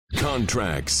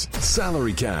Contracts,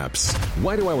 salary caps.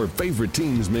 Why do our favorite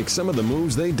teams make some of the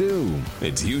moves they do?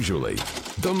 It's usually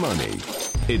the money.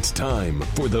 It's time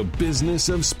for the Business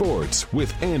of Sports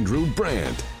with Andrew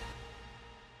Brandt.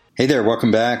 Hey there,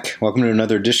 welcome back. Welcome to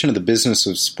another edition of the Business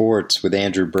of Sports with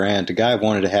Andrew Brandt, a guy I've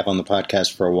wanted to have on the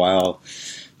podcast for a while.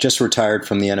 Just retired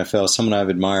from the NFL, someone I've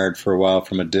admired for a while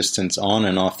from a distance on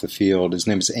and off the field. His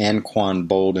name is Anquan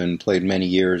Boldin, played many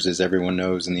years, as everyone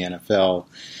knows, in the NFL.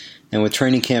 And with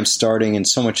training camp starting and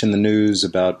so much in the news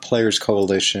about Players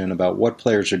Coalition, about what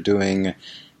players are doing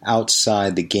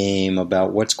outside the game,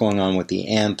 about what's going on with the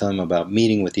anthem, about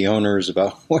meeting with the owners,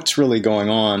 about what's really going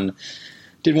on,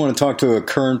 did want to talk to a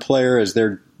current player as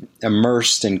they're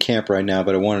immersed in camp right now,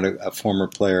 but I wanted a former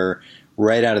player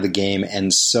right out of the game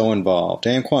and so involved.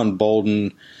 Anquan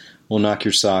Boldin will knock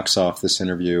your socks off this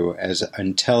interview as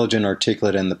intelligent,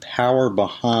 articulate, and the power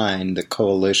behind the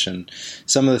coalition.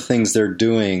 Some of the things they're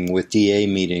doing with DA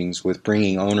meetings, with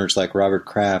bringing owners like Robert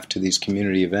Kraft to these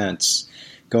community events,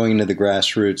 going into the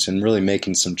grassroots and really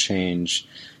making some change.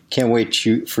 Can't wait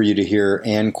for you to hear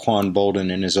Anquan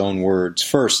Boldin in his own words.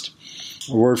 First,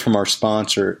 a word from our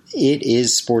sponsor. It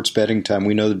is sports betting time.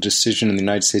 We know the decision in the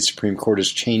United States Supreme Court has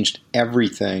changed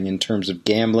everything in terms of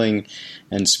gambling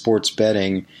and sports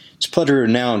betting. It's a pleasure to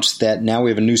announce that now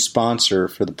we have a new sponsor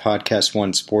for the Podcast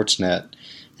One Sportsnet,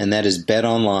 and that is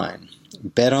BetOnline.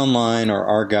 BetOnline are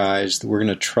our guys. We're going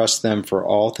to trust them for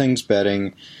all things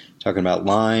betting, talking about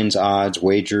lines, odds,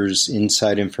 wagers,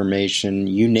 inside information,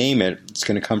 you name it. It's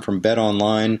going to come from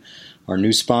BetOnline, our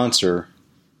new sponsor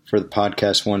for the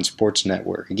Podcast One Sports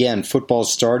Network. Again,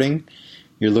 football's starting.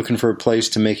 You're looking for a place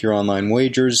to make your online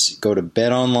wagers. Go to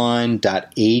betonline.ag.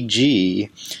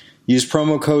 Use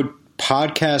promo code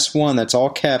PODCAST1, that's all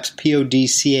caps,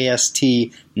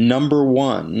 PODCAST number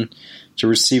 1, to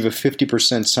receive a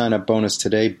 50% sign-up bonus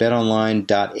today.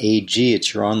 betonline.ag.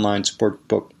 It's your online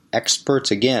sportbook experts.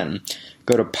 Again,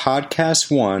 go to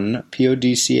PODCAST1,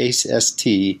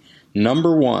 PODCAST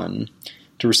number 1,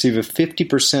 to receive a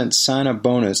 50% sign-up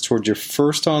bonus towards your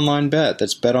first online bet.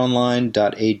 That's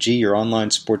betonline.ag, your online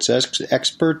sports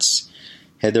experts.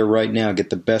 Head there right now.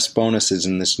 Get the best bonuses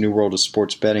in this new world of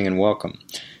sports betting, and welcome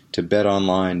to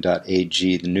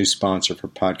betonline.ag, the new sponsor for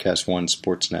Podcast One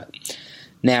Sportsnet.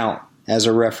 Now, as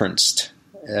I referenced,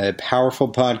 a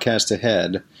powerful podcast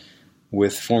ahead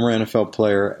with former NFL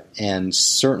player and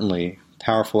certainly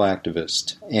powerful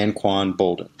activist, Anquan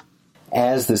Boldin.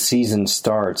 As the season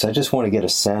starts, I just want to get a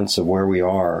sense of where we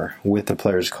are with the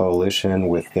Players Coalition,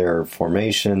 with their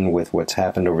formation, with what's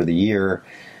happened over the year.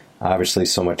 Obviously,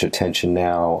 so much attention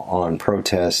now on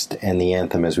protest and the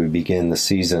anthem as we begin the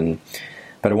season.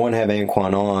 But I want to have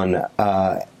Anquan on,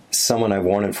 someone I've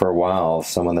wanted for a while,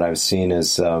 someone that I've seen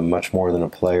as much more than a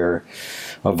player,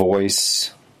 a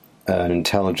voice, an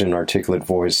intelligent, articulate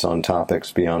voice on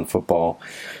topics beyond football.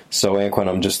 So, Anquan,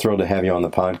 I'm just thrilled to have you on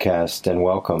the podcast, and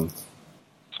welcome.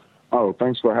 Oh,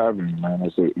 thanks for having me, man.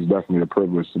 It's definitely a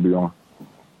privilege to be on.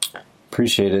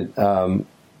 Appreciate it.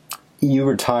 You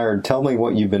retired. Tell me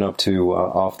what you've been up to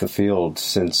off the field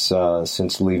since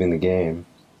leaving the game.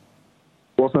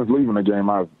 Well, since leaving the game,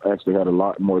 I've actually had a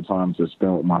lot more time to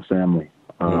spend with my family,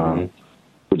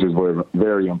 which is very,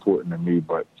 very important to me.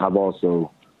 But I've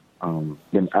also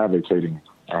been advocating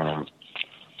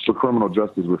for criminal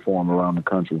justice reform around the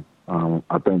country.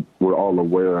 I think we're all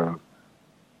aware of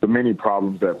the many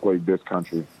problems that plague this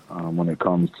country when it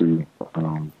comes to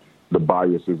the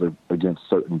biases against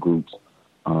certain groups,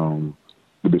 the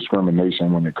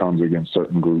discrimination when it comes against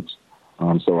certain groups.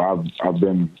 So I've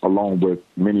been, along with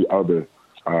many other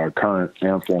current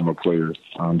and former players,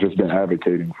 just been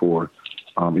advocating for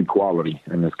equality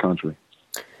in this country.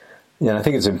 Yeah, I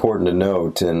think it's important to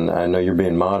note, and I know you're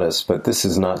being modest, but this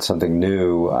is not something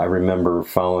new. I remember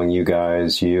following you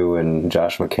guys, you and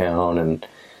Josh McCown and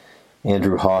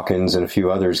Andrew Hawkins and a few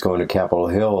others going to Capitol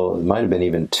Hill, it might have been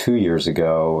even 2 years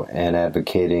ago, and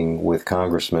advocating with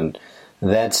congressmen.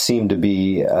 That seemed to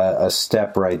be a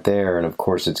step right there, and of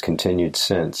course it's continued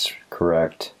since,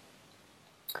 correct?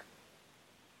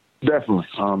 Definitely.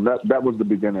 That was the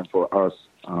beginning for us.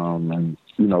 And,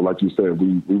 you know, like you said,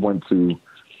 we went to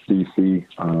D.C.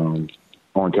 On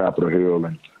Capitol Hill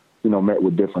and, you know, met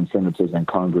with different senators and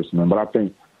congressmen. But I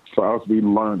think for us, we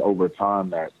learned over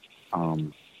time that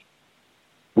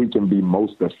we can be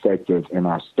most effective in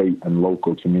our state and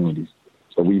local communities.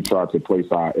 So we try to place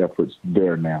our efforts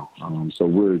there now. So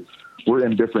we're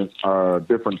in different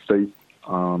states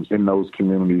in those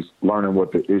communities, learning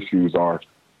what the issues are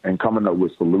and coming up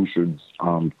with solutions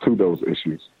to those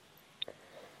issues.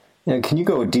 Yeah, can you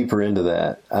go deeper into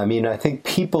that? I mean, I think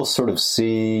people sort of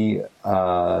see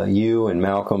you and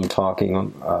Malcolm talking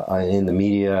in the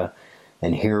media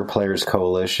and hear Players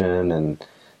Coalition and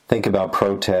think about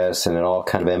protests, and it all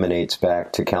kind of emanates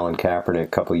back to Colin Kaepernick a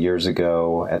couple of years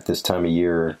ago at this time of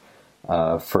year,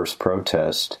 first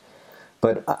protest.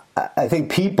 But I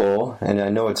think people, and I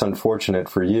know it's unfortunate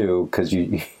for you because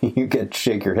you get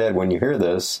shake your head when you hear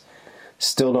this,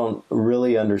 still don't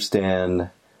really understand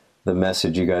the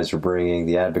message you guys are bringing,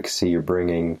 the advocacy you're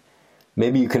bringing.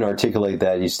 Maybe you can articulate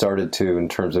that. You started to in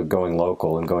terms of going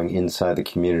local and going inside the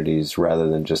communities rather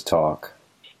than just talk.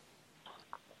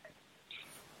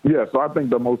 Yeah, so I think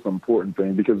the most important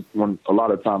thing, because a lot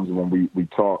of times when we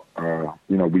talk,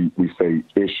 we say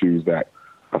issues that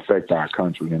affect our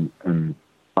country. And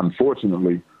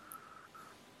unfortunately,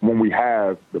 when we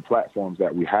have the platforms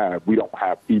that we have, we don't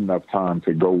have enough time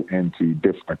to go into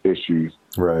different issues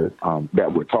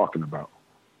that we're talking about.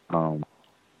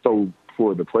 So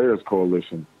for the Players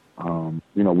Coalition,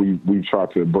 we try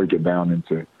to break it down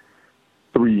into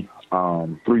three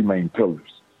main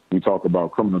pillars. We talk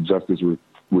about criminal justice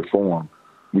reform.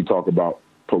 We talk about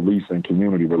police and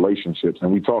community relationships,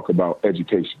 and we talk about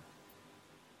education.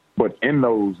 But in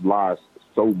those lies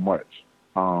so much.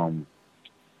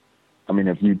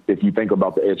 If you think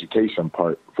about the education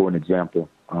part, for an example,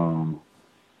 and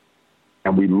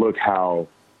we look how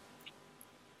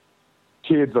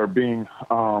kids are being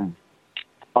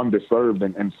underserved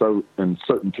in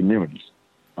certain communities,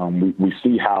 we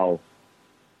see how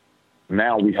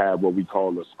now we have what we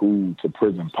call a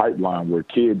school-to-prison pipeline, where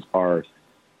kids are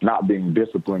not being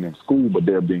disciplined in school, but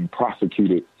they're being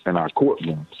prosecuted in our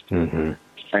courtrooms. Mm-hmm.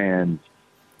 And,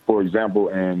 for example,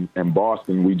 in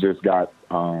Boston, we just got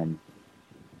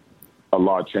a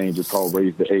law change. It's called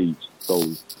Raise the Age. So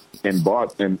in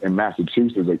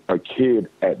Massachusetts, a kid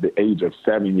at the age of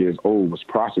 7 years old was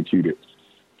prosecuted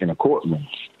in a courtroom,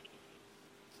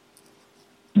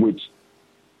 which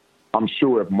I'm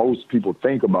sure if most people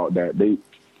think about that,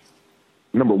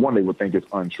 number one, they would think it's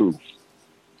untrue.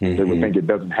 Mm-hmm. They would think it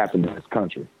doesn't happen in this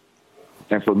country.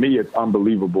 And for me, it's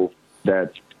unbelievable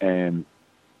that a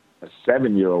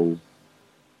 7-year-old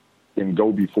can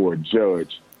go before a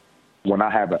judge when I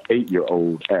have an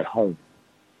 8-year-old at home.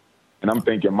 And I'm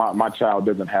thinking my child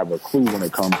doesn't have a clue when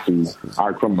it comes to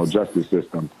our criminal justice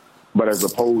system. But as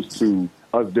opposed to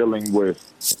us dealing with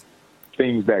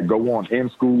things that go on in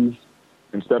school,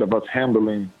 instead of us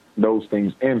handling those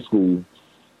things in school,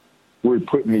 we're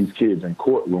putting these kids in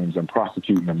courtrooms and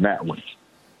prosecuting them that way.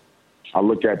 I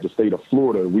look at the state of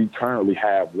Florida. We currently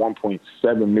have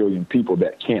 1.7 million people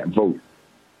that can't vote,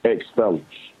 ex-felons.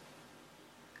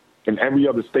 In every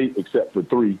other state except for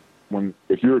 3,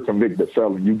 if you're a convicted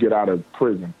felon, you get out of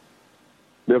prison,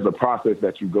 there's a process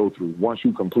that you go through. Once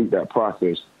you complete that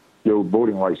process, your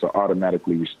voting rights are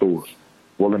automatically restored.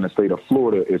 Well, in the state of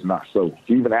Florida, it's not so.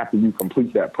 Even after you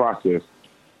complete that process,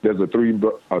 there's a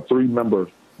three-member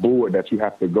board that you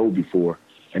have to go before,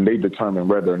 and they determine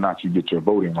whether or not you get your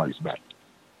voting rights back.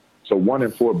 So 1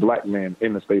 in 4 black men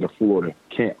in the state of Florida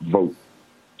can't vote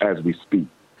as we speak.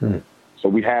 So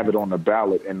we have it on the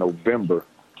ballot in November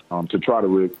to try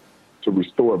to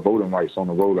restore voting rights on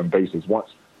a rolling basis once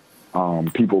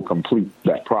people complete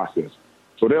that process.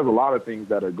 So there's a lot of things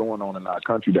that are going on in our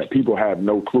country that people have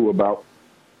no clue about.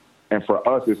 And for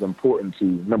us, it's important to,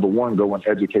 number one, go and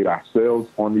educate ourselves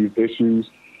on these issues.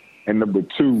 And number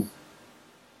 2,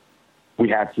 we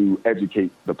have to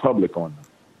educate the public on them.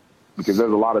 Because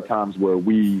there's a lot of times where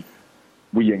we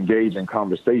engage in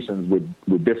conversations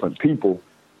with different people,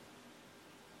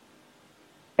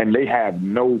 and they have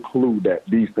no clue that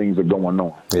these things are going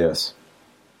on. Yes.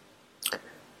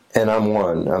 And I'm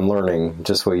learning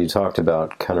just what you talked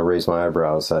about, kind of raised my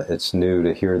eyebrows. It's new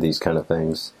to hear these kind of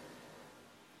things.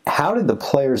 How did the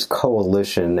Players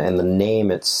Coalition and the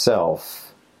name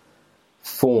itself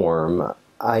form?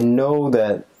 I know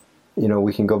that,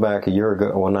 we can go back a year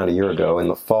ago, well, not a year ago, in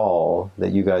the fall,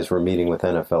 that you guys were meeting with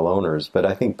NFL owners. But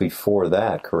I think before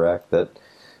that, correct, that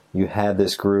you had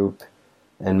this group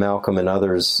and Malcolm and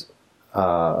others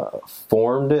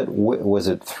formed it. Was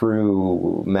it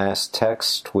through mass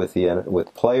text with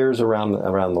players around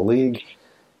the league?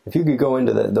 If you could go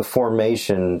into the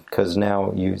formation, because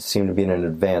now you seem to be in an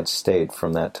advanced state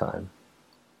from that time.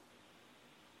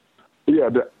 Yeah,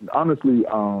 honestly,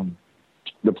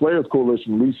 the Players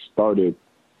Coalition, we started,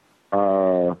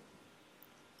 I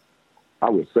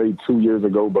would say 2 years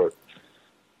ago, but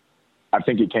I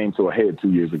think it came to a head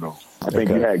 2 years ago. I think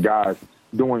you had guys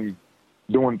doing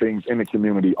things in the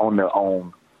community on their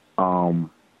own,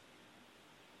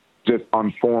 just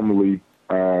informally,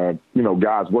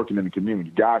 guys working in the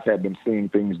community. Guys had been seeing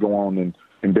things go on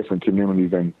in different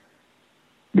communities and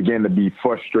began to be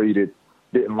frustrated,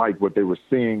 didn't like what they were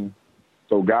seeing.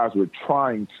 So guys were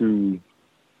trying to,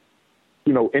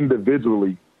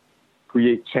 individually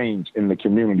create change in the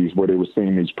communities where they were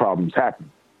seeing these problems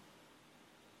happen.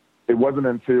 It wasn't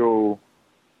until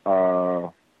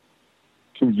 2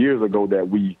 years ago that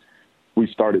we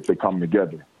started to come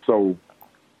together. So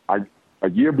a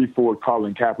year before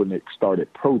Colin Kaepernick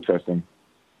started protesting,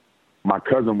 my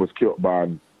cousin was killed by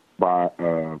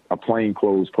a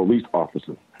plainclothes police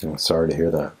officer. I'm sorry to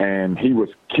hear that. And he was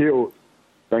killed.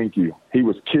 Thank you. He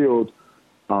was killed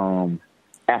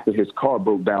after his car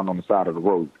broke down on the side of the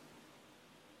road.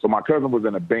 So my cousin was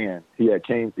in a band. He had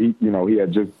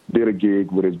just did a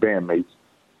gig with his bandmates,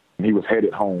 and he was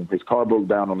headed home. His car broke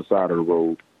down on the side of the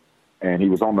road, and he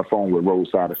was on the phone with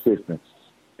roadside assistance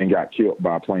and got killed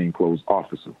by a plainclothes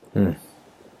officer.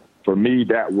 For me,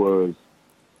 that was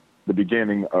the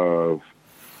beginning of,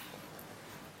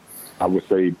 I would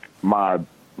say, my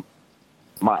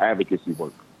advocacy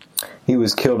work. He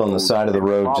was killed on the side of the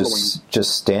road,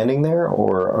 just standing there,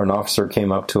 or an officer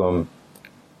came up to him?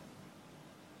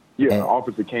 Yeah, an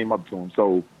officer came up to him.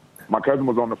 So my cousin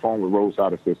was on the phone with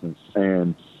roadside assistance,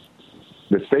 and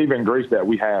the saving grace that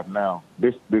we have now,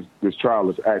 this trial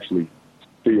is actually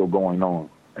still going on,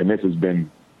 and this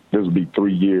will be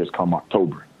 3 years come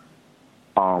October.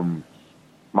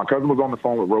 My cousin was on the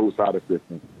phone with roadside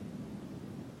assistance,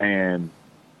 and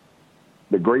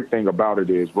the great thing about it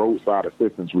is roadside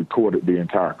assistance recorded the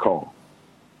entire call.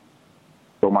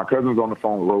 So my cousin's on the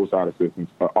phone with roadside assistance.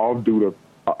 Off-duty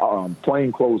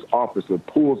plainclothes officer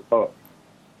pulls up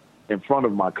in front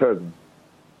of my cousin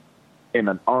in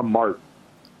an unmarked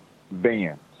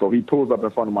van. So he pulls up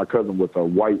in front of my cousin with a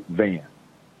white van.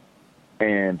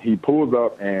 And he pulls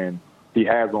up and he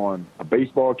has on a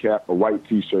baseball cap, a white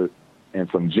T-shirt, and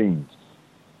some jeans.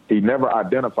 He never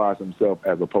identifies himself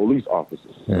as a police officer.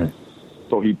 Yeah.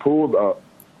 So he pulls up,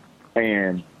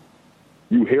 and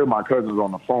you hear my cousin's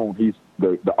on the phone.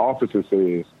 The officer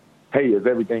says, "Hey, is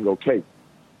everything okay?"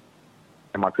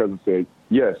 And my cousin said,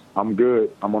 "Yes, I'm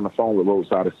good. I'm on the phone with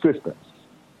roadside assistance.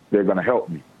 They're going to help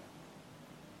me."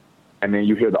 And then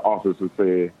you hear the officer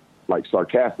say, like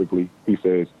sarcastically, he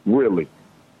says, "Really?"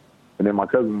 And then my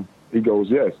cousin, he goes,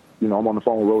 "Yes, I'm on the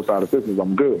phone with roadside assistance.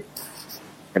 I'm good."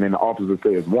 And then the officer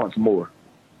says once more,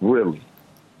 "Really?"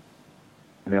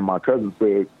 And then my cousin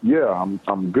says, "Yeah,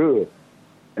 I'm good."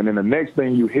 And then the next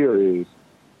thing you hear is,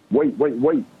 "Wait."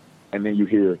 And then you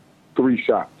hear 3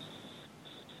 shots.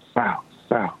 Pow,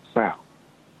 pow, pow.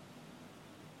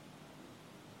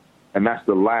 And that's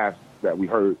the last that we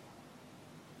heard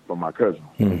from my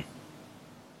cousin.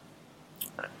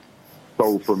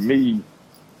 So for me,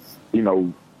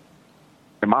 and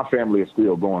my family is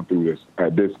still going through this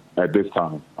at this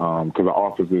time, because the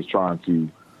officer is trying to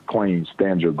claim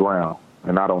stand your ground,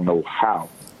 and I don't know how.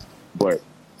 But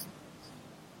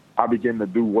I began to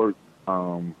do work,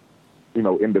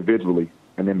 individually,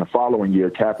 and then the following year,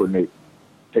 Kaepernick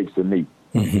takes a knee,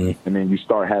 and then you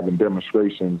start having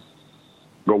demonstrations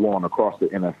go on across the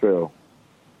NFL.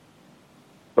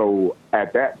 So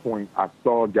at that point, I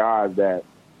saw guys that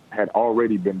had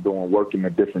already been doing work in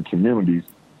the different communities,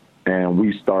 and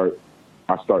I start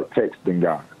texting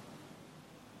guys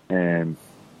and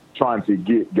trying to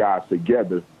get guys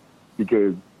together,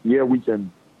 because we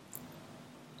can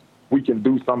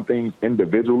do some things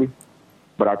individually,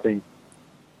 but I think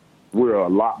we're a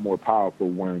lot more powerful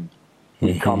when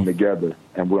we come together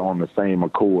and we're on the same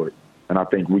accord. And I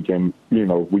think we can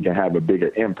have a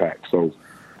bigger impact. So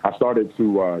I started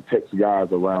to text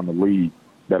guys around the league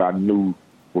that I knew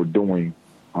were doing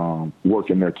work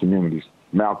in their communities.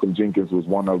 Malcolm Jenkins was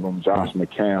one of them, Josh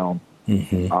McCown.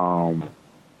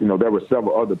 There were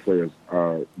several other players.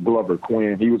 Glover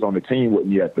Quinn, he was on the team with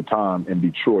me at the time in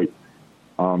Detroit.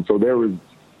 So there was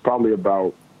probably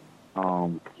about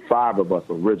 5 of us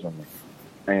originally.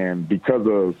 And because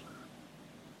of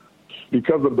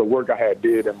the work I had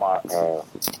did in my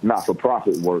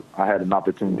not-for-profit work, I had an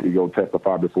opportunity to go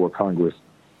testify before Congress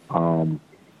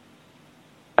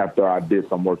after I did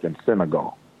some work in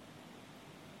Senegal.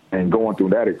 And going through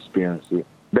that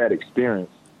experience,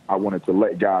 I wanted to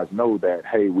let guys know that,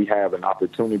 hey, we have an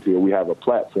opportunity, or we have a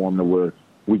platform to where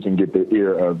we can get the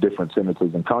ear of different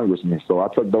senators and congressmen. So I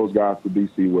took those guys to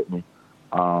D.C. with me,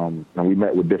 and we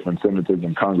met with different senators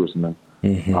and congressmen.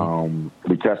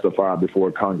 We testified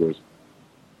before Congress.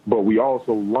 But we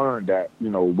also learned that,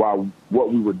 while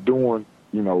what we were doing,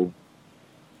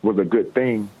 was a good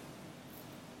thing,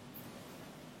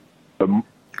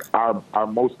 our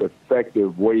most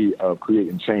effective way of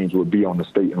creating change would be on the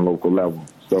state and local level.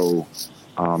 So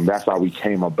that's how we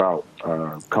came about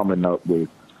coming up with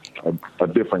a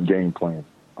different game plan,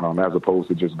 as opposed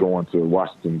to just going to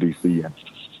Washington, D.C.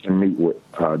 and meet with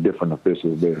different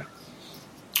officials there.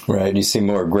 Right. You see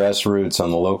more grassroots on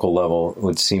the local level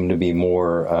would seem to be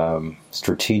more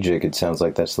strategic. It sounds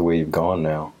like that's the way you've gone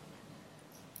now.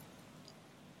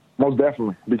 Most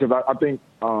definitely, because I think,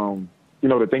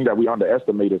 the thing that we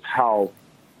underestimate is how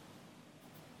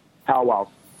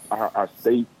our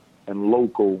state and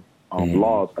local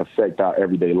laws affect our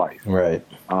everyday life. Right.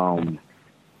 So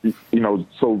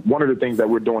one of the things that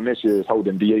we're doing this year is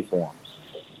holding DA forums.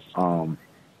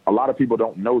 A lot of people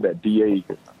don't know that DAs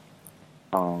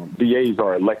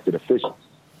are elected officials.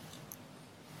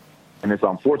 And it's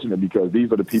unfortunate because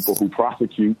these are the people who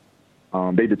prosecute.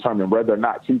 They determine whether or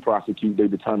not to prosecute. They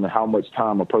determine how much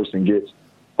time a person gets.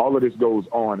 All of this goes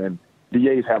on, and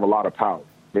DAs have a lot of power.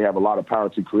 They have a lot of power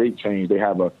to create change. They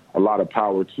have a lot of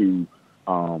power to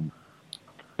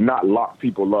not lock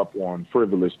people up on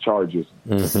frivolous charges.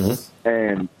 Mm-hmm.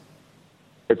 And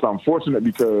it's unfortunate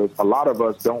because a lot of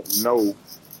us don't know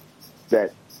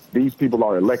that these people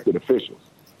are elected officials.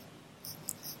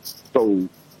 So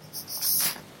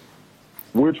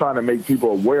we're trying to make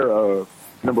people aware of,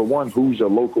 number one, who's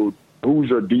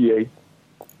your DA.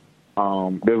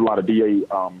 There's a lot of DA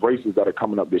races that are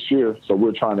coming up this year, so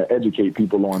we're trying to educate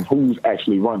people on who's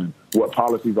actually running, what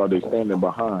policies are they standing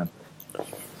behind.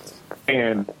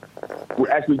 And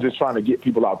we're actually just trying to get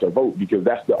people out to vote because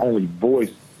that's the only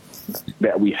voice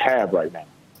that we have right now.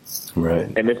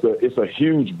 Right. And it's a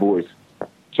huge voice.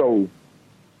 So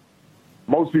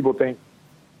most people think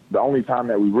the only time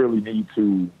that we really need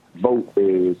to vote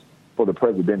is for the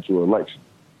presidential election.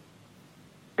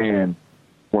 And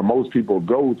when most people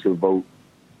go to vote,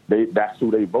 that's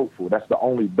who they vote for. Those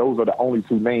are the only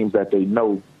two names that they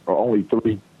know, or only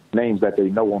three names that they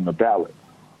know on the ballot.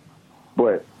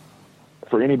 But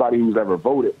for anybody who's ever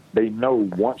voted, they know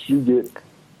once you get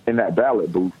in that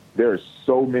ballot booth, there are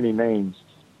so many names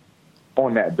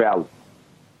on that ballot.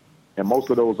 And most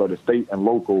of those are the state and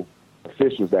local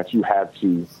officials that you have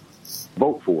to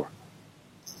vote for.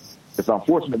 It's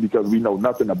unfortunate because we know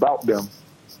nothing about them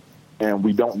and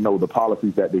we don't know the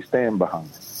policies that they stand behind.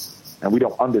 And we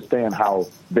don't understand how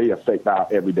they affect our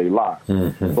everyday lives.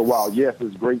 Mm-hmm. So while, yes,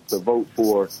 it's great to vote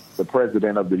for the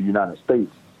president of the United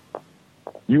States,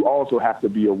 you also have to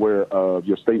be aware of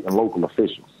your state and local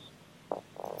officials.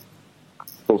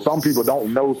 So some people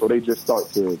don't know, so they just start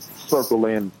to circle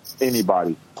in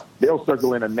anybody. They'll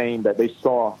circle in a name that they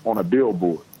saw on a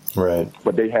billboard. Right.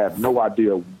 But they have no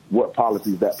idea what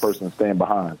policies that person stand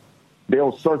behind.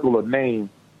 They'll circle a name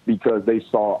because they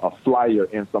saw a flyer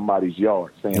in somebody's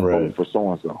yard saying vote for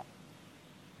so-and-so.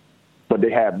 But they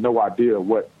have no idea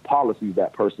what policies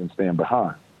that person stand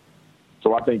behind.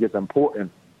 So I think it's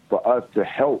important for us to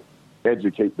help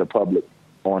educate the public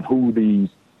on who these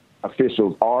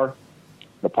officials are,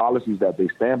 the policies that they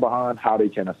stand behind, how they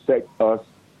can affect us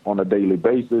on a daily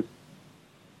basis,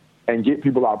 and get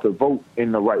people out to vote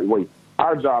in the right way.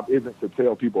 Our job isn't to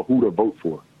tell people who to vote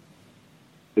for.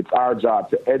 It's our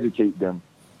job to educate them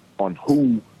on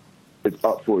who is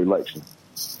up for election.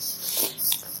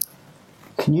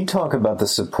 Can you talk about the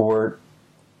support,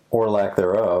 or lack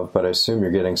thereof, but I assume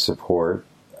you're getting support,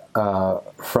 from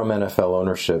NFL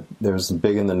ownership? There was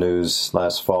big in the news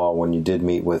last fall when you did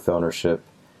meet with ownership,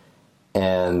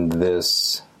 and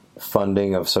this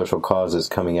funding of social causes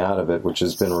coming out of it, which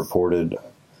has been reported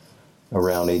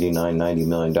around $89-90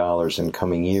 million in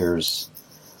coming years.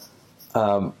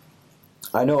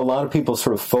 I know a lot of people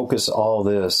sort of focus all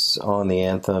this on the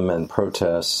anthem and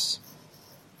protests,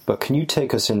 but can you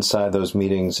take us inside those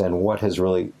meetings and what is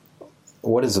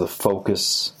the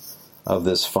focus of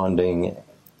this funding?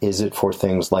 Is it for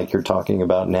things like you're talking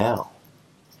about now?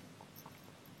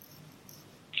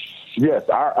 Yes,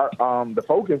 the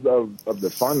focus of the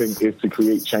funding is to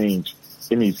create change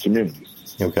in these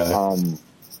communities. Okay.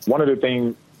 One of the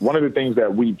things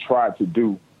that we try to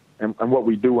do, and what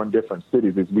we do in different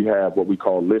cities, is we have what we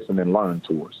call listen and learn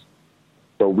tours.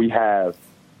 So we as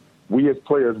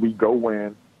players, we go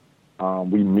in,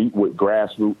 we meet with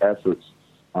grassroots efforts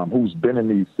who's been in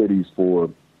these cities for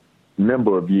a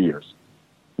number of years.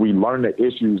 We learn the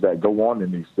issues that go on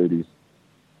in these cities,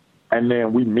 and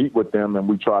then we meet with them and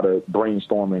we try to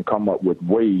brainstorm and come up with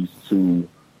ways to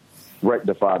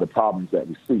rectify the problems that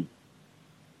we see.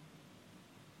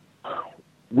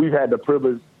 We've had the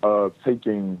privilege of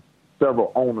taking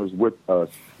several owners with us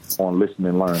on Listen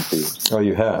and Learn tours. Oh,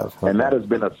 you have? Okay. And that has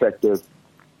been effective.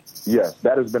 Yes,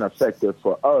 that has been effective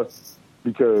for us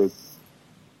because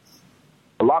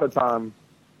a lot of times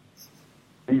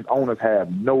these owners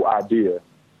have no idea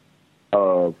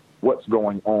of what's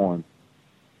going on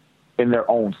in their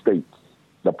own states,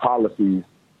 the policies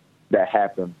that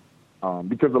happen.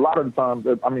 Because a lot of the times,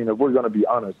 I mean, if we're going to be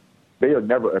honest, they are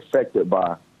never affected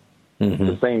by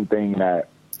the same thing that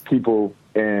people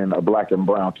in a black and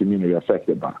brown community are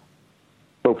affected by.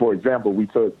 So, for example, we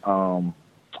took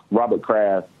Robert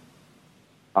Kraft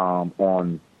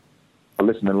on a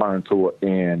Listen and Learn tour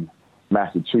in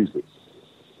Massachusetts.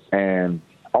 And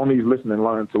on these Listen and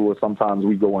Learn tours, sometimes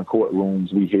we go in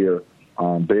courtrooms, we hear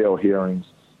bail hearings,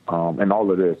 and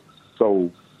all of this.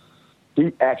 So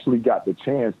he actually got the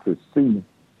chance to see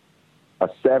a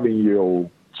 7-year-old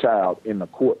child in the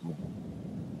courtroom,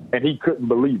 and he couldn't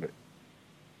believe it,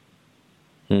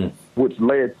 which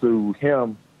led to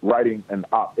him writing an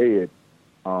op-ed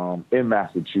in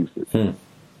Massachusetts.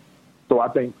 So I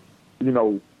think,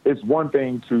 it's one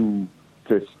thing to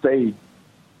say,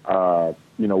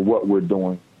 what we're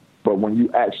doing, but when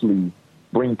you actually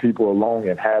bring people along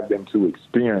and have them to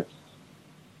experience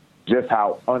just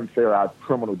how unfair our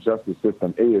criminal justice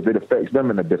system is, it affects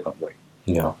them in a different way.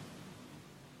 Yeah.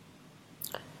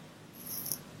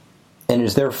 And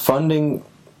is there funding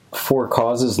for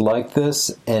causes like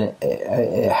this? And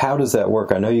how does that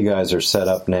work? I know you guys are set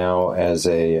up now as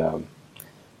I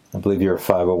believe you're a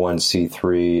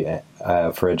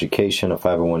 501c3 for education, a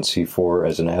 501c4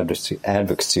 as an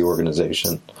advocacy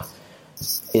organization.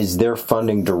 Is there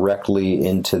funding directly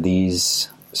into these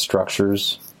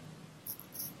structures?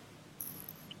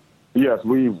 Yes,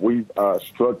 we've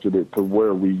structured it to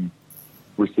where we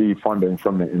receive funding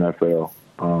from the NFL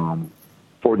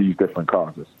for these different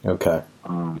causes. Okay.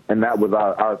 And that was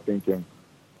our thinking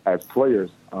as players.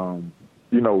 One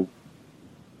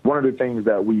of the things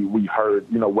that we heard,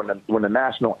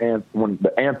 when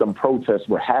the anthem protests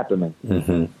were happening,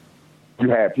 you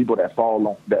had people that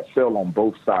fell on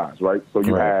both sides, right? So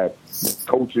you had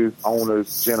coaches,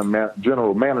 owners,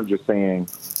 general managers saying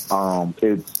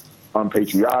it's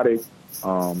unpatriotic.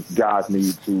 Guys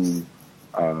need to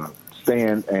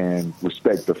stand and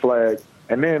respect the flag.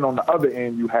 And then on the other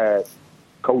end, you had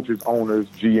coaches, owners,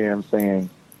 GMs saying,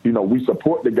 we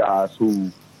support the guys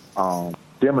who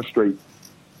demonstrate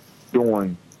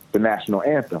during the national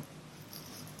anthem.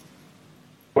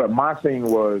 But my thing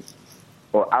was,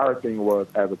 or our thing was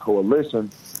as a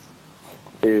coalition,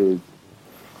 is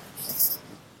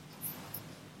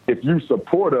if you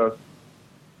support us,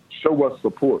 show us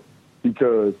support.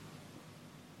 Because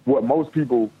what most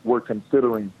people were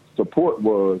considering support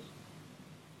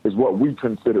is what we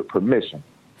considered permission.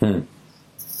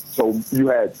 So you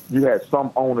had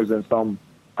some owners and some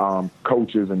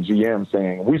coaches and GMs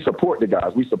saying, we support the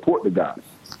guys.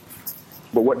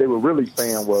 But what they were really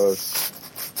saying was,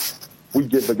 we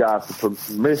give the guys the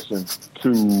permission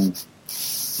to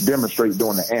demonstrate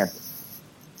during the anthem.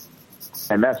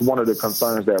 And that's one of the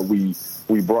concerns that we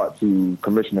brought to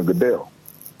Commissioner Goodell.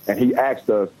 And he asked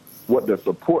us what the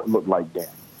support looked like then.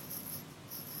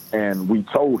 And we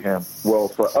told him, well,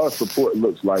 for us, support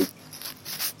looks like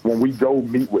when we go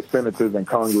meet with senators and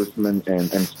congressmen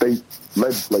and state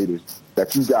legislators,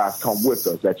 that you guys come with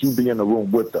us, that you be in the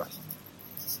room with us.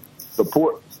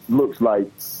 Support looks like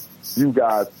you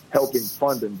guys helping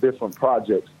funding different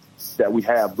projects that we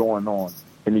have going on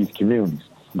in these communities,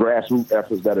 grassroots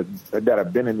efforts that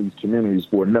have been in these communities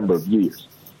for a number of years.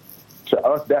 To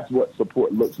us, that's what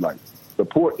support looks like.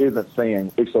 Support isn't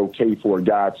saying it's okay for a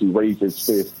guy to raise his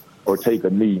fist or take a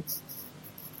knee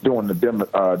during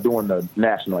the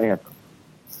national anthem.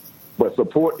 But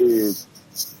support is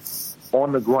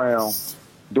on the ground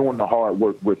doing the hard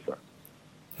work with us.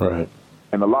 Right.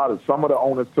 And some of the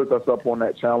owners took us up on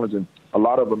that challenge, and a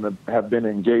lot of them have been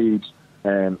engaged.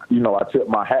 And, I tip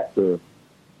my hat to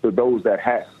those that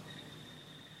have.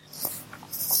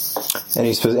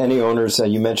 Any owners,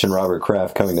 you mentioned Robert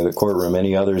Kraft coming to the courtroom.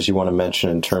 Any others you want to mention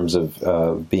in terms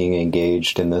of being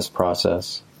engaged in this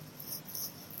process?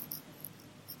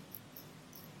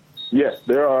 Yes,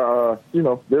 there are,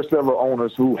 there's several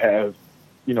owners who have,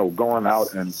 gone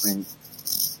out and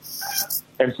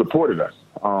supported us.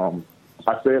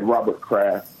 I said Robert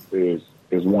Kraft is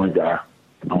one guy.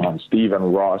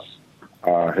 Stephen Ross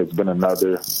has been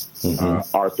another.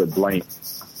 Arthur Blank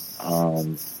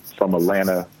from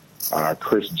Atlanta.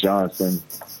 Chris Johnson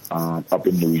up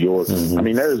in New York. I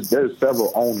mean, there's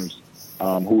several owners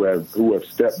who have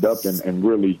stepped up and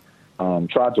really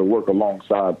tried to work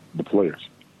alongside the players.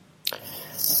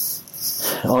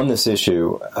 On this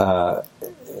issue, I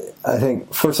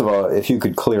think, first of all, if you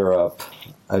could clear up,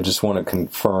 I just want to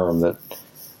confirm that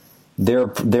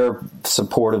their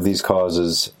support of these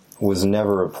causes was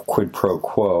never a quid pro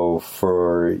quo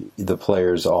for the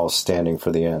players all standing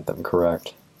for the anthem,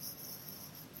 correct?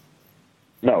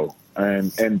 No.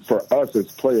 And for us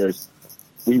as players,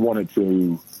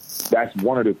 that's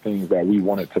one of the things that we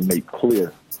wanted to make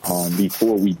clear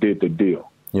before we did the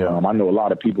deal. Yeah. I know a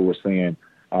lot of people were saying,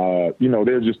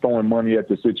 they're just throwing money at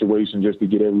the situation just to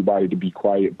get everybody to be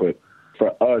quiet. But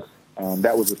for us,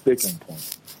 that was a sticking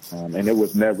point. And it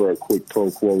was never a quick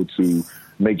pro quo to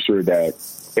make sure that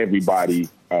everybody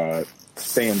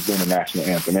stands during the national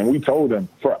anthem. And we told them,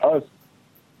 for us,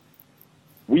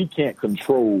 we can't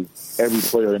control every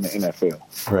player in the NFL.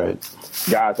 Right.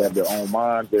 Guys have their own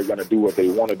minds. They're going to do what they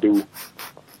want to do.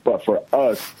 But for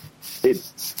us,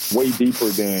 it's way deeper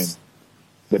than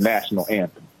the national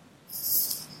anthem.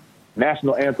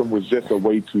 National anthem was just a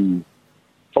way to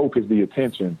focus the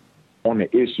attention on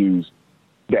the issues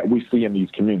that we see in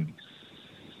these communities.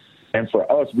 And for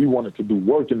us, we wanted to do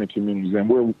work in the communities, and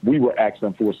we were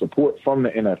asking for support from the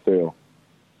NFL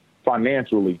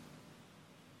financially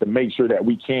to make sure that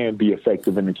we can be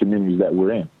effective in the communities that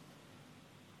we're in.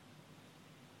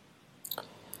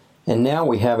 And now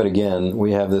we have it again.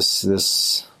 We have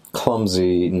this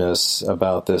clumsiness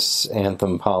about this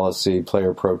anthem policy,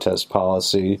 player protest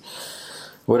policy,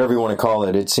 whatever you want to call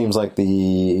it. It seems like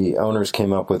the owners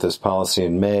came up with this policy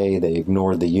in May. They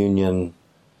ignored the union.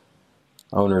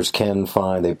 Owners can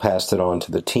fine. They passed it on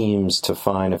to the teams to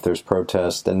fine if there's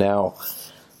protest. And now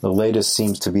the latest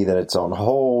seems to be that it's on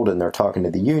hold and they're talking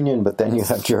to the union. But then you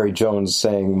have Jerry Jones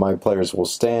saying, my players will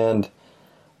stand.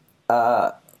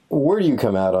 Where do you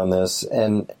come out on this?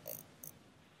 And,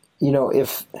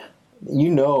 if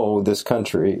this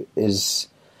country is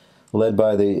led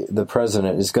by the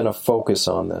president is going to focus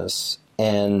on this.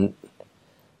 And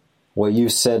what you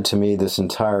said to me this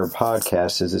entire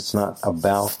podcast is it's not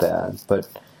about that. But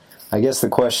I guess the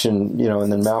question,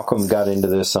 and then Malcolm got into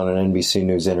this on an NBC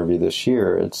News interview this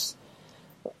year, it's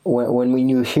when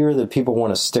you hear that people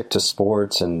want to stick to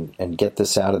sports and get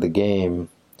this out of the game,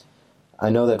 I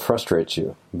know that frustrates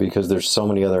you because there's so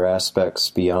many other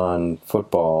aspects beyond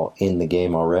football in the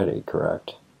game already,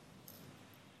 correct?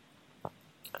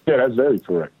 Yeah, that's very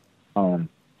correct. And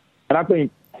I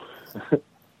think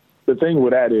the thing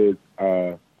with that is,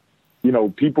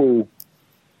 people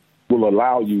will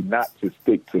allow you not to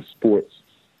stick to sports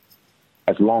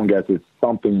as long as it's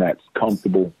something that's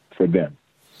comfortable for them.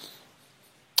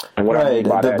 And what I mean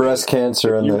by the breast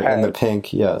cancer and the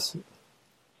pink, yes.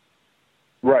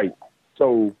 Right.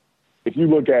 So if you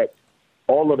look at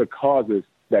all of the causes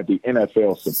that the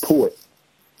NFL supports,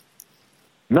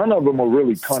 none of them are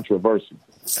really controversial.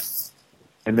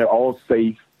 And they're all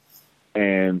safe,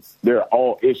 and they're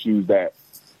all issues that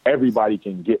everybody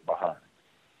can get behind.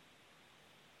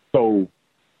 So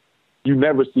you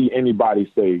never see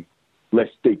anybody say,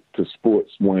 let's stick to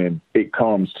sports when it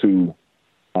comes to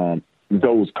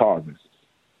those causes.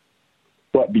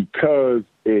 But because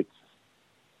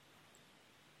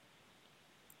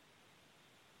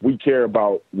we care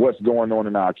about what's going on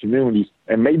in our communities,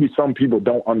 and maybe some people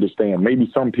don't understand,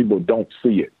 maybe some people don't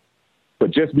see it.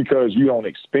 But just because you don't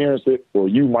experience it or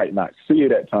you might not see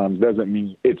it at times doesn't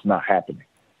mean it's not happening.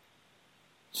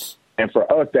 And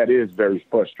for us, that is very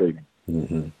frustrating.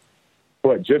 Mm-hmm.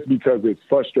 But just because it's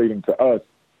frustrating to us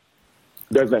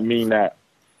doesn't mean that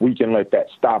we can let that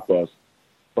stop us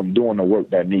from doing the work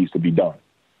that needs to be done.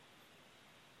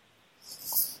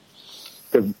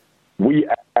 Because we,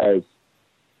 as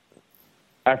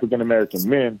African-American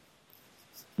men,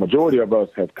 majority of us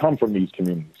have come from these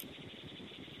communities.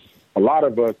 A lot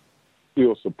of us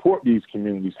still support these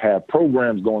communities, have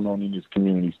programs going on in these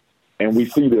communities, and we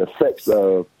see the effects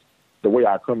of the way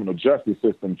our criminal justice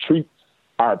system treats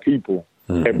our people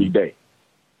every day.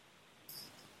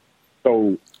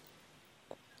 So,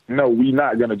 no, we're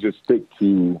not going to just stick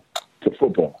to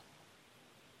football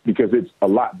because it's a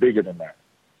lot bigger than that.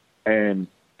 And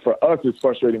for us, it's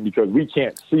frustrating because we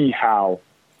can't see how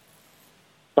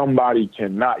somebody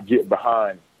cannot get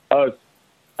behind us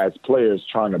as players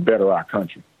trying to better our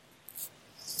country.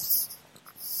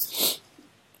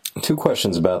 Two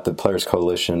questions about the Players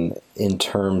Coalition in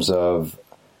terms of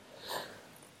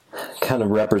kind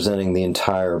of representing the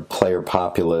entire player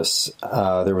populace.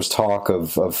 There was talk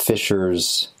of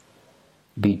fissures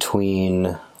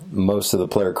between most of the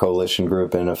Player Coalition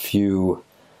group and a few,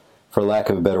 for lack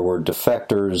of a better word,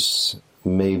 defectors,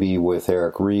 maybe with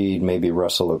Eric Reed, maybe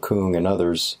Russell Okung and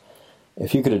others.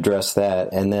 If you could address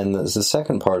that. And then the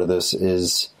second part of this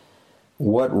is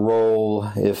what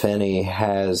role, if any,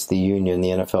 has the union, the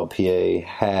NFLPA,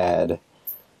 had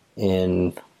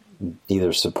in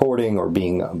either supporting or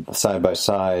being side by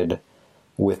side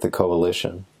with the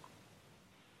coalition?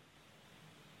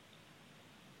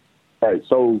 Right.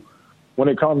 So when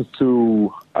it comes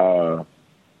to,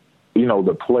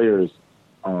 the players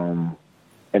and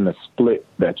the split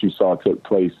that you saw took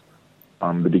place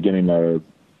the beginning of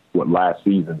last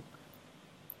season,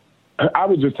 I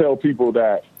would just tell people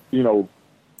that,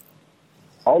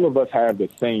 all of us have the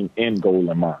same end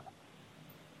goal in mind.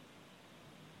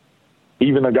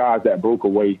 Even the guys that broke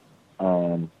away,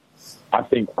 I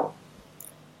think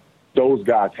those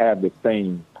guys have the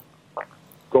same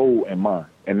goal in mind,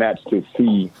 and that's to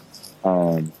see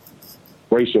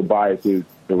racial biases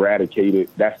eradicated.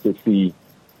 That's to see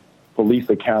police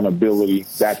accountability.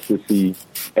 That's to see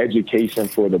education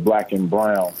for the black and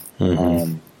brown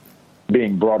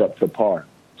being brought up to par.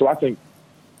 So I think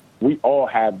we all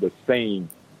have the same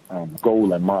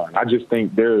goal in mind. I just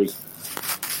think there's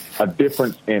a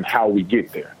difference in how we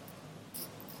get there.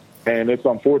 And it's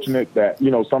unfortunate that,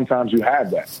 sometimes you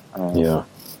have that.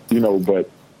 But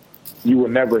you will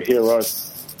never hear us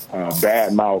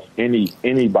badmouth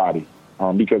anybody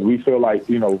because we feel like,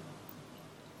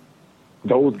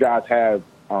 those guys have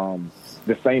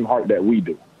the same heart that we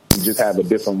do. We just have a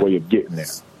different way of getting there.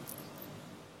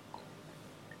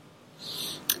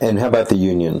 And how about the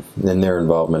union and their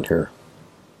involvement here?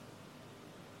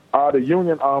 The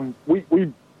union,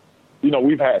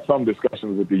 we've had some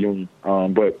discussions with the union,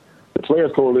 but the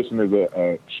Players Coalition is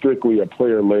a strictly a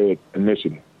player-led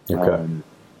initiative. Okay.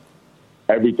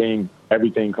 Everything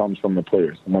comes from the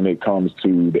players. When it comes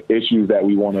to the issues that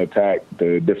we want to attack,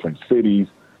 the different cities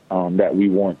that we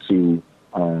want to,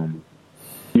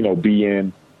 be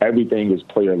in, everything is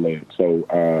player-led.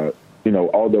 So,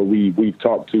 although we've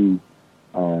talked to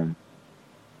the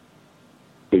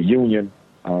union,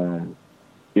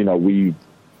 we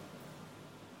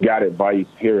got advice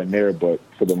here and there, but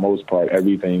for the most part,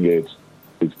 everything is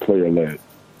player-led.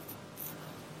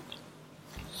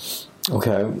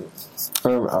 Okay.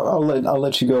 I'll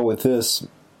let you go with this,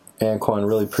 Anquan.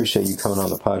 Really appreciate you coming on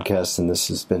the podcast, and this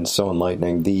has been so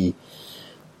enlightening.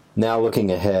 Now looking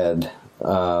ahead,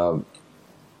 you're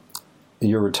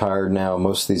retired now.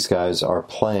 Most of these guys are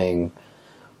playing.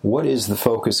 What is the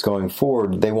focus going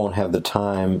forward? They won't have the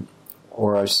time,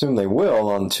 or I assume they will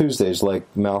on Tuesdays, like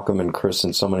Malcolm and Chris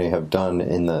and so many have done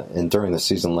during the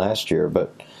season last year.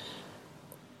 But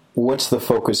what's the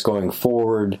focus going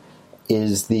forward?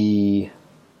 Is the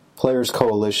Players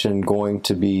Coalition going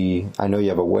to be, I know you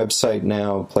have a website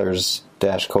now,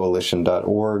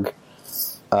 players-coalition.org,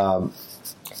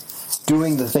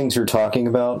 doing the things you're talking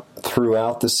about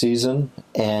throughout the season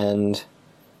and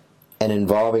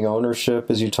involving ownership,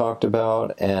 as you talked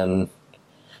about, and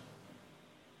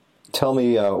tell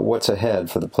me what's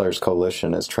ahead for the Players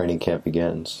Coalition as training camp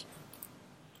begins.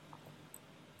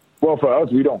 Well, for us,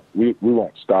 we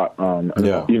won't stop.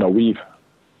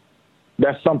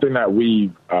 That's something that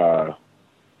we've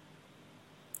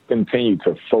continued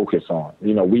to focus on.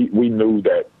 We knew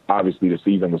that obviously the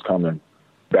season was coming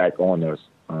back on us,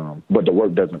 but the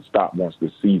work doesn't stop once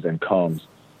the season comes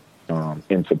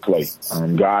into play.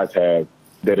 Guys have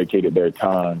dedicated their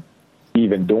time,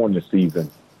 even during the season,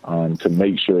 to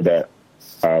make sure that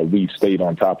we've stayed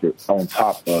on top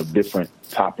of different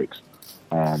topics.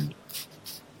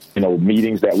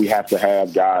 Meetings that we have to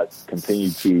have, guys continue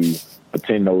to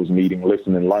attend those meetings,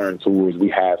 listen and learn tours we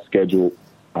have scheduled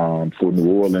for New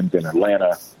Orleans and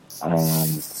Atlanta.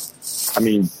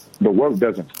 The work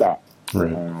doesn't stop.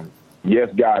 Right. Yes,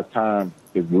 guys' time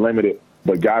is limited,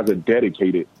 but guys are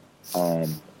dedicated to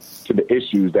the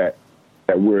issues that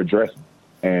we're addressing.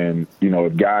 And,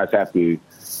 if guys have to,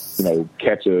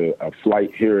 catch a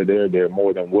flight here or there, they're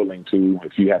more than willing to.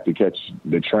 If you have to catch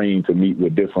the train to meet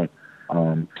with different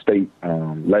state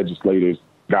legislators,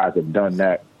 guys have done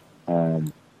that.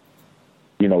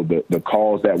 The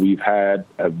calls that we've had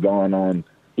have gone on,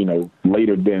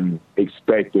 later than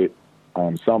expected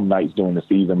some nights during the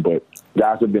season, but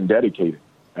guys have been dedicated.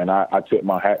 And I tip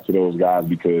my hat to those guys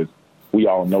because we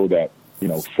all know that,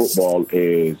 football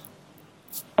is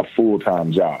a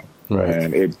full-time job. Right.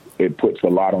 And it puts a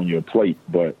lot on your plate,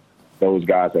 but those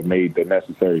guys have made the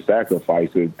necessary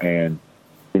sacrifices, and,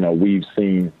 we've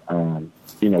seen,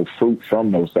 fruit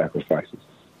from those sacrifices.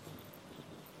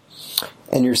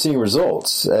 And you're seeing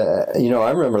results.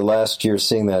 I remember last year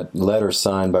seeing that letter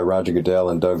signed by Roger Goodell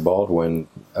and Doug Baldwin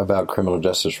about criminal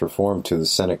justice reform to the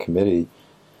Senate committee.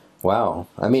 Wow.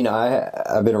 I've been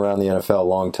around the NFL a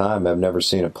long time. I've never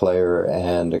seen a player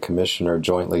and a commissioner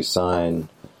jointly sign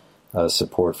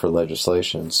support for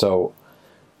legislation. So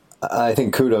I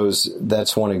think kudos,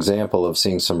 that's one example of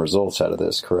seeing some results out of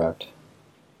this, correct?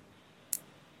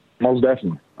 Most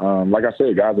definitely. Like I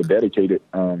said, guys are dedicated.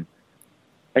 And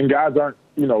guys aren't,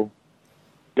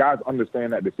 guys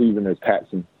understand that the season is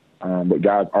taxing. but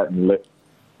guys aren't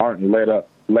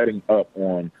letting up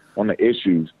on the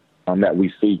issues that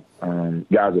we see.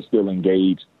 Guys are still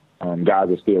engaged. Guys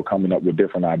are still coming up with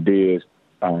different ideas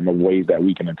of ways that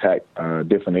we can attack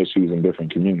different issues in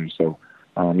different communities. So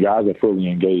guys are fully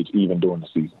engaged even during the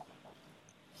season.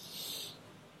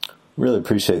 Really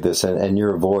appreciate this, and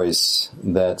your voice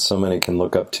that so many can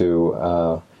look up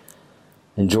to.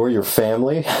 Enjoy your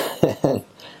family,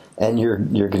 and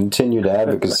your continued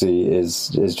advocacy is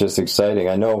just exciting.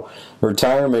 I know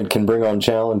retirement can bring on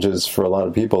challenges for a lot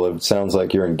of people. It sounds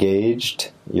like you're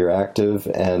engaged, you're active,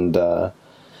 and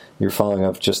you're following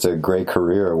up just a great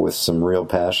career with some real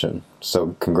passion.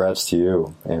 So congrats to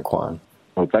you, Anquan.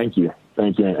 Well, thank you.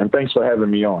 And thanks for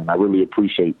having me on. I really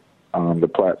appreciate the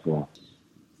platform.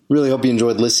 Really hope you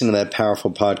enjoyed listening to that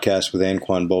powerful podcast with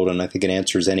Anquan Boldin. I think it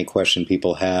answers any question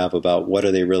people have about what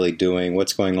are they really doing,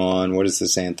 what's going on, what is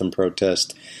this anthem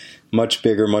protest. Much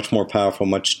bigger, much more powerful,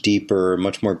 much deeper,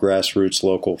 much more grassroots,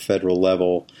 local, federal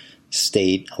level,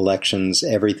 state, elections,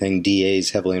 everything.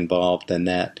 DA's heavily involved in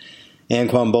that.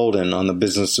 Anquan Boldin on the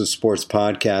Business of Sports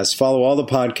podcast. Follow all the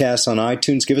podcasts on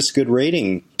iTunes. Give us a good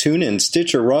rating. Tune in,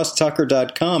 Stitcher,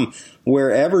 RossTucker.com.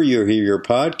 Wherever you hear your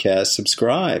podcast,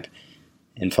 subscribe.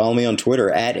 And follow me on Twitter,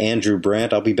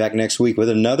 @AndrewBrandt. I'll be back next week with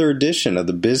another edition of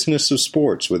the Business of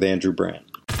Sports with Andrew Brandt.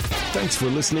 Thanks for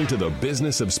listening to the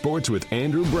Business of Sports with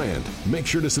Andrew Brandt. Make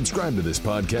sure to subscribe to this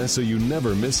podcast so you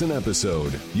never miss an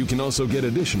episode. You can also get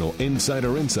additional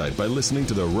insider insight by listening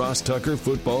to the Ross Tucker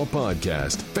Football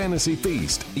Podcast, Fantasy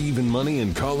Feast, Even Money,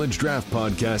 and College Draft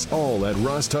Podcast, all at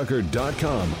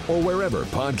RossTucker.com or wherever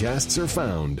podcasts are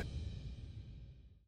found.